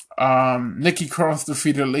 Nikki Cross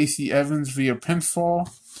defeated Lacey Evans via pinfall.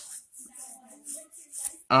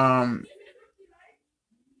 Um,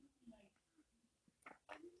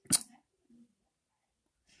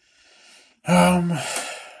 um,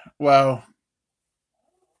 well,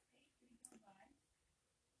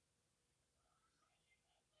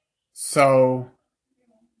 so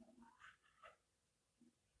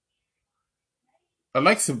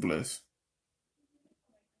Alexa Bliss,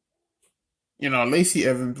 Lacey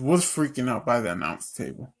Evans was freaking out by the announce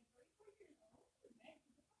table.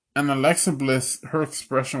 And Alexa Bliss, her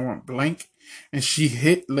expression went blank, and she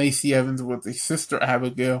hit Lacey Evans with a sister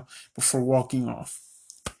Abigail before walking off.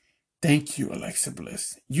 Thank you, Alexa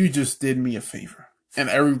Bliss. You just did me a favor. And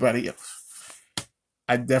everybody else.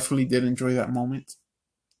 I definitely did enjoy that moment.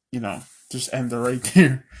 Just end it right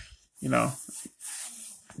there. You know,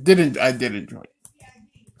 I did enjoy it.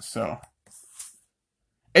 So,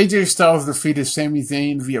 AJ Styles defeated Sami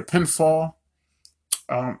Zayn via pinfall.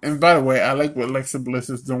 And by the way, I like what Alexa Bliss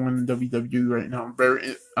is doing in WWE right now.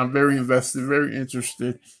 I'm very invested, very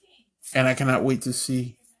interested, and I cannot wait to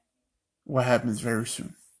see what happens very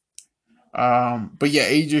soon. But yeah,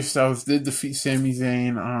 AJ Styles did defeat Sami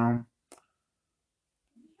Zayn.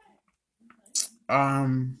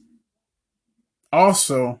 Um,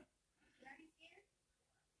 Also,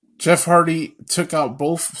 Jeff Hardy took out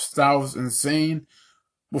both Styles and Zayn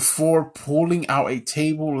before pulling out a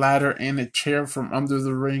table, ladder, and a chair from under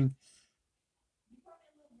the ring.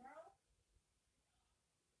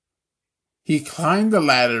 He climbed the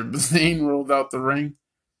ladder, but Zayn rolled out the ring.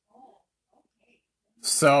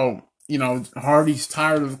 So, Hardy's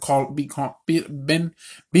tired of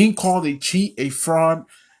being called a cheat, a fraud,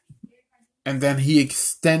 and then he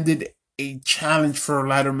extended a challenge for a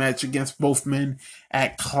ladder match against both men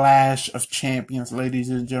at Clash of Champions, ladies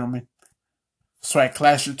and gentlemen. So at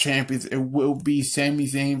Clash of Champions, it will be Sami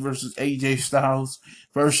Zayn versus AJ Styles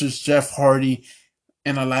versus Jeff Hardy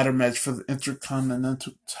in a ladder match for the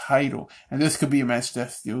Intercontinental title. And this could be a match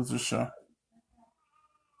that steals the show.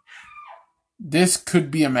 This could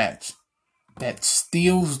be a match that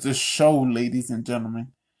steals the show, ladies and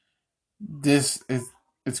gentlemen. It's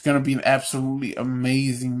going to be an absolutely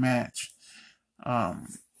amazing match. Um,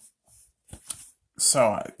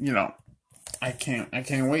 so I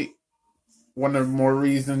can't wait. One of the more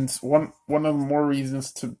reasons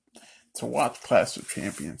to watch Clash of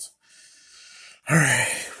Champions. All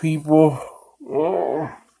right, people.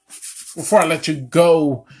 Oh. Before I let you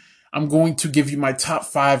go, I'm going to give you my top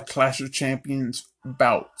 5 Clash of Champions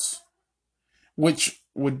bouts, which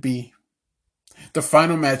would be the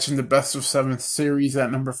final match in the best of 7 series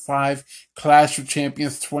at number 5, Clash of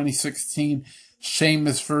Champions 2016,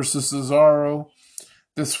 Sheamus versus Cesaro.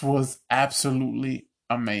 This was absolutely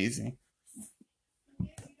amazing.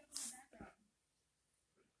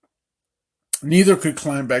 Neither could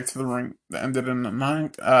climb back to the ring. That ended in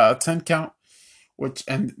a 10 count, which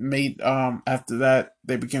and made after that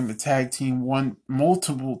they became a tag team, won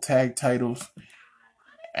multiple tag titles,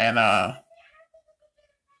 and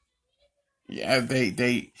yeah,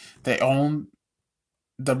 they owned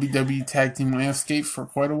WWE tag team landscape for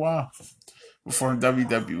quite a while before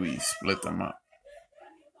WWE split them up.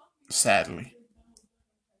 Sadly.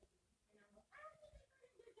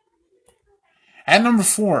 At number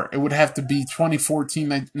 4, it would have to be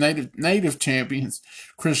 2014 Native Champions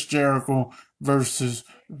Chris Jericho versus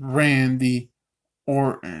Randy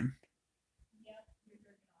Orton.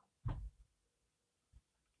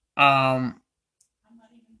 Yeah,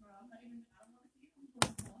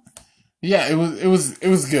 it was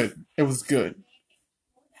good. It was good.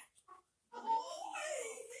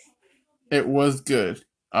 It was good.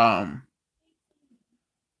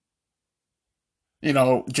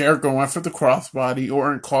 Jericho went for the crossbody.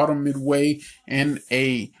 Orton caught him midway in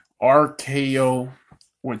a RKO,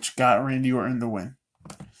 which got Randy Orton the win.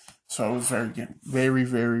 So it was very good. Very,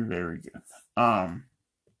 very, very good.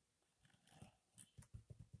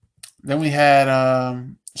 Then we had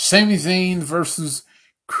Sami Zayn versus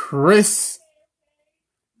Chris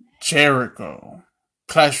Jericho.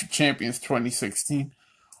 Clash of Champions 2016.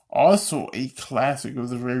 Also a classic. It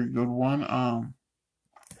was a very good one.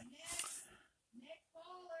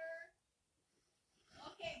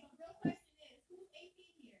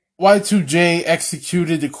 Y2J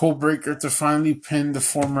executed the codebreaker to finally pin the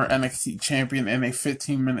former NXT champion in a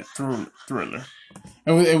 15-minute thriller.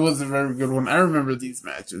 It was a very good one. I remember these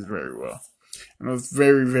matches very well. And it was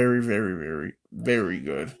very, very, very, very, very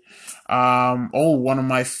good. One of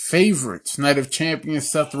my favorites, Night of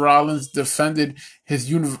Champions, Seth Rollins defended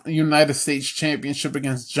his United States Championship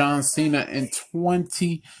against John Cena in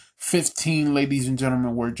 2015, ladies and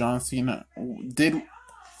gentlemen, where John Cena did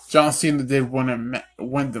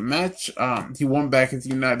win the match. He won back his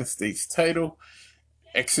United States title,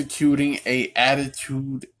 executing a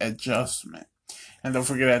attitude adjustment. And don't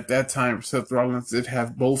forget, at that time, Seth Rollins did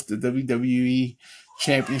have both the WWE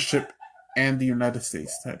Championship and the United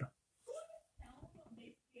States title.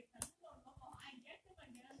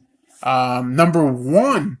 Number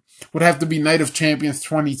 1 would have to be Night of Champions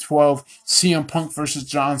 2012, CM Punk versus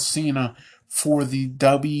John Cena for the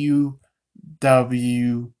WWE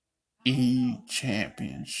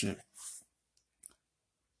Championship.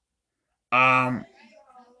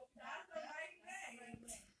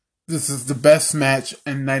 This is the best match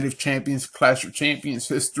in Night of Champions, Clash of Champions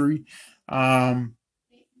history.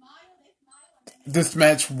 This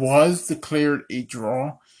match was declared a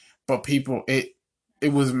draw, but people, it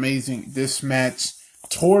was amazing. This match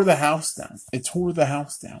tore the house down. It tore the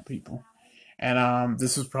house down, people. And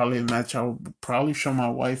this is probably a match I'll probably show my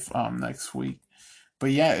wife next week.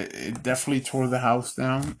 But yeah, it definitely tore the house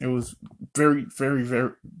down. It was very, very,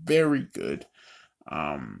 very, very good.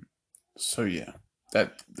 So yeah,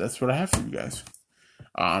 that's what I have for you guys.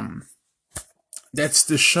 That's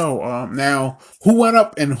the show. Now, who went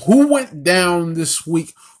up and who went down this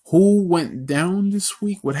week? Who went down this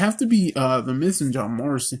week would have to be The Miz and John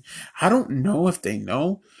Morrison. I don't know if they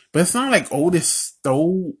know, but it's not like Otis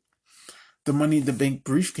stole the Money in the Bank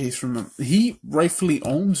briefcase from him. He rightfully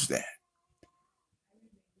owns that.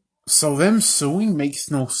 So them suing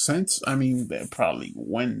makes no sense. I mean, they'll probably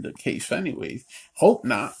win the case anyways. Hope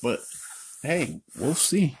not, but hey, we'll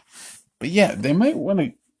see. But yeah, they might want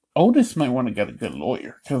to. Otis might want to get a good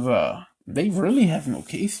lawyer because they really have no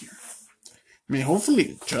case here. I mean, hopefully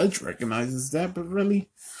the judge recognizes that, but really,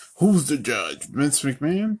 who's the judge? Vince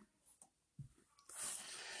McMahon?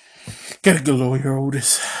 Get a good lawyer,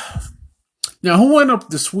 Otis. Now, who went up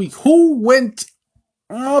this week? Who went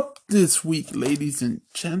up this week, ladies and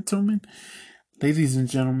gentlemen? Ladies and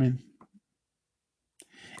gentlemen,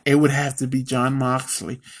 it would have to be Jon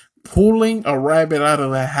Moxley pulling a rabbit out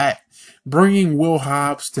of the hat, bringing Will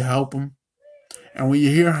Hobbs to help him. And when you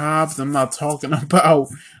hear Hobbs, I'm not talking about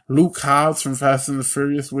Luke Hobbs from Fast and the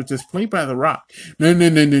Furious, which is played by The Rock. No.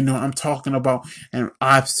 I'm talking about an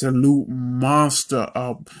absolute monster,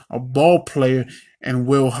 a ball player, and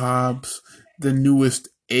Will Hobbs, the newest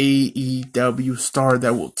AEW star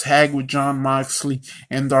that will tag with Jon Moxley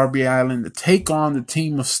and Darby Allin to take on the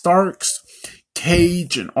team of Starks,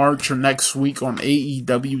 Cage, and Archer next week on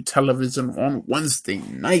AEW television on Wednesday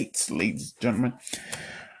nights, ladies and gentlemen.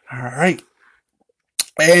 All right.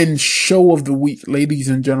 And show of the week, ladies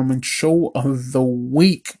and gentlemen, show of the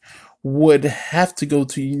week would have to go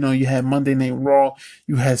to, you had Monday Night Raw.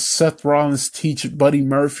 You had Seth Rollins teach Buddy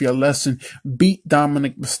Murphy a lesson, beat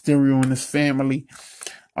Dominic Mysterio and his family.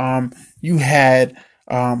 You had,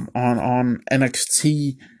 on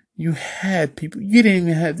NXT, you had people, you didn't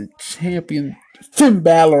even have the champion Finn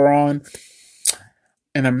Balor on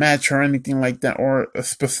in a match or anything like that, or a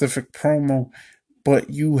specific promo.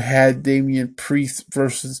 But you had Damian Priest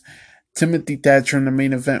versus Timothy Thatcher in the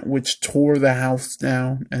main event, which tore the house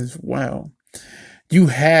down as well. You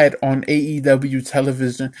had on AEW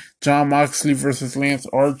television Jon Moxley versus Lance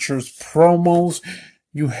Archer's promos.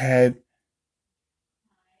 You had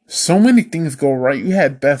so many things go right. You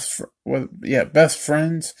had Best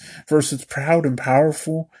Friends versus Proud and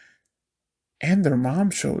Powerful, and their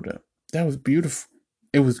mom showed up. That was beautiful.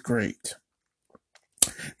 It was great.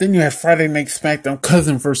 Then you had Friday Night Smackdown,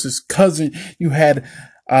 cousin versus cousin. You had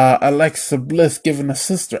Alexa Bliss giving a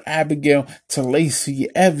sister Abigail to Lacey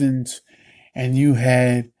Evans. And you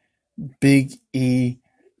had Big E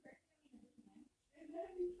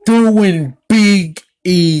doing Big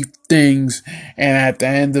E things. And at the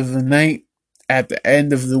end of the night, at the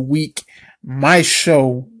end of the week, my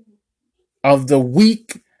show of the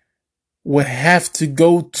week would have to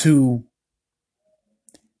go to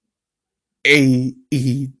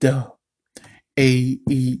AEW.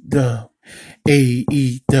 AEW.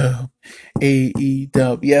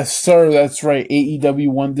 Yes, sir, that's right. AEW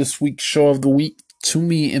won this week's show of the week. To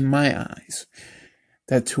me, in my eyes,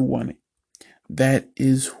 that's who won it. That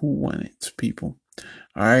is who won it, people.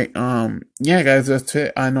 All right. Yeah, guys, that's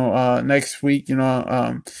it. I know, next week,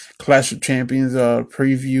 Clash of Champions,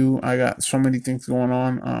 preview. I got so many things going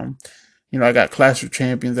on. I got Clash of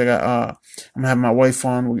Champions. I'm gonna have my wife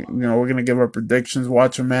on. We're gonna give our predictions,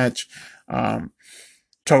 watch a match, talk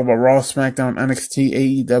about Raw, SmackDown,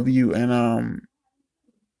 NXT, AEW, and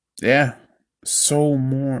yeah, so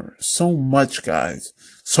much, guys.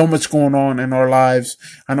 So much going on in our lives.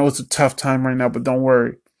 I know it's a tough time right now, but don't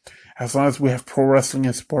worry. As long as we have pro wrestling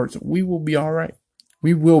and sports, we will be all right.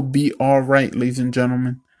 We will be all right, ladies and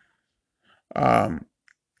gentlemen. But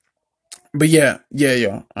yeah.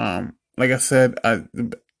 Like I said, I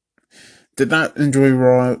did not enjoy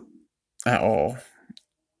Raw at all.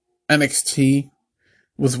 NXT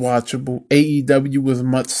was watchable. AEW was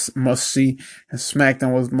must see, and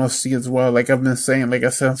SmackDown was must see as well. Like I've been saying, like I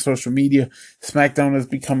said on social media, SmackDown is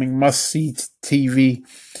becoming must see TV.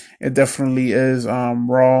 It definitely is.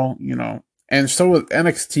 Raw, and so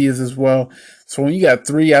NXT is as well. So when you got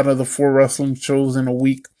 3 out of the 4 wrestling shows in a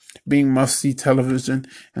week being must see television,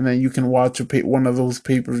 and then you can watch one of those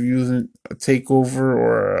pay-per-views, and a takeover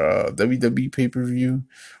or a WWE pay-per-view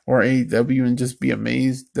or AEW, and just be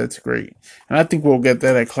amazed. That's great. And I think we'll get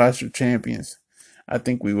that at Clash of Champions. I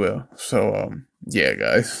think we will. So, yeah,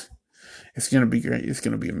 guys, it's going to be great. It's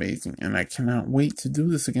going to be amazing. And I cannot wait to do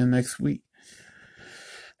this again next week.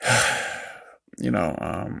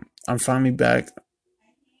 I'm finally back.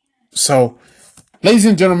 So, ladies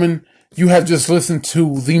and gentlemen, you have just listened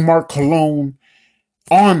to The Mark Cologne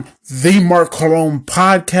on The Mark Cologne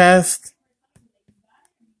podcast.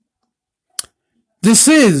 This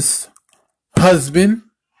is husband,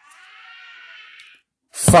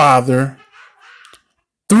 father,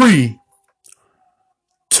 3,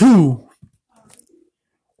 2,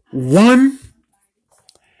 1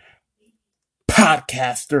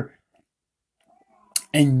 podcaster.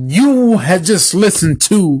 And you have just listened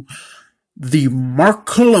to the Mark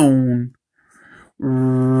Cologne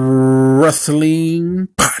Wrestling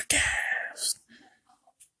Podcast.